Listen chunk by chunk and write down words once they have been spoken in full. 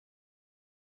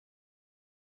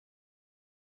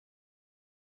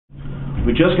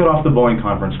We just got off the Boeing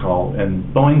conference call, and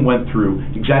Boeing went through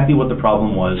exactly what the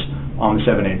problem was on the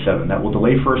 787. That will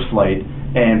delay first flight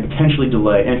and potentially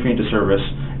delay entry into service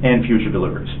and future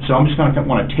deliveries. So I'm just going to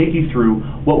want to take you through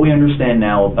what we understand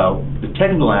now about the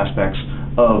technical aspects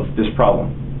of this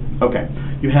problem. Okay,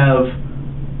 you have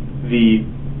the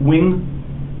wing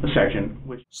section,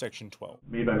 which Section 12,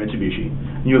 made by Mitsubishi.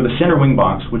 And you have the center wing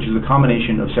box, which is a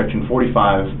combination of Section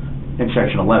 45 and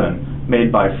Section 11, made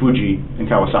by Fuji and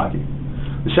Kawasaki.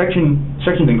 The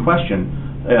sections in question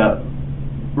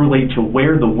relate to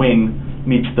where the wing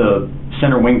meets the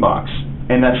center wing box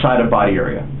and that side of body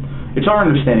area. It's our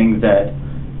understanding that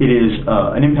it is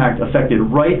an impact affected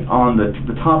right on the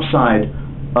top side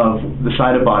of the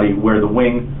side of body where the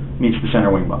wing meets the center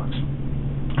wing box.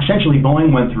 Essentially, Boeing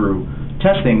went through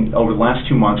testing over the last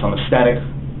 2 months on the static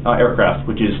aircraft,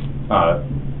 which is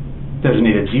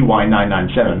designated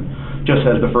ZY997, just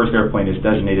as the first airplane is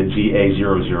designated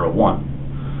ZA001.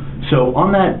 So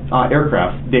on that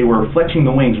aircraft, they were flexing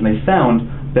the wings, and they found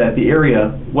that the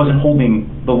area wasn't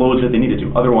holding the loads that they needed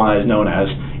to, otherwise known as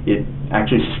it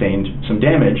actually sustained some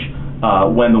damage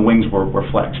when the wings were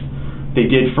flexed. They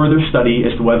did further study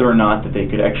as to whether or not that they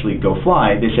could actually go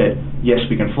fly. They said, yes,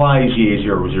 we can fly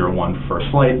ZA001 for first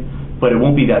flight, but it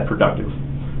won't be that productive.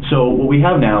 So what we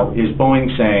have now is Boeing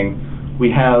saying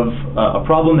we have a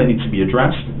problem that needs to be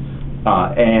addressed,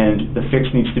 and the fix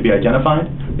needs to be identified.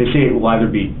 They say it will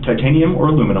either be titanium or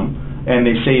aluminum, and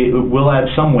they say it will add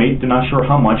some weight. They're not sure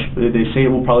how much, but they say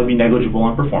it will probably be negligible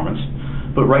on performance.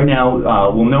 But right now,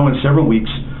 we'll know in several weeks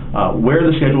where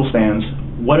the schedule stands,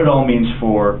 what it all means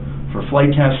for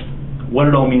flight test, what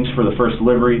it all means for the first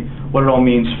delivery, what it all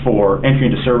means for entry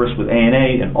into service with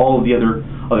ANA and all of the other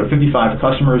 55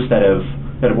 customers that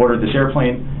have ordered this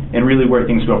airplane, and really where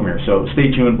things go from here. So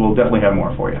stay tuned, we'll definitely have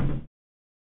more for you.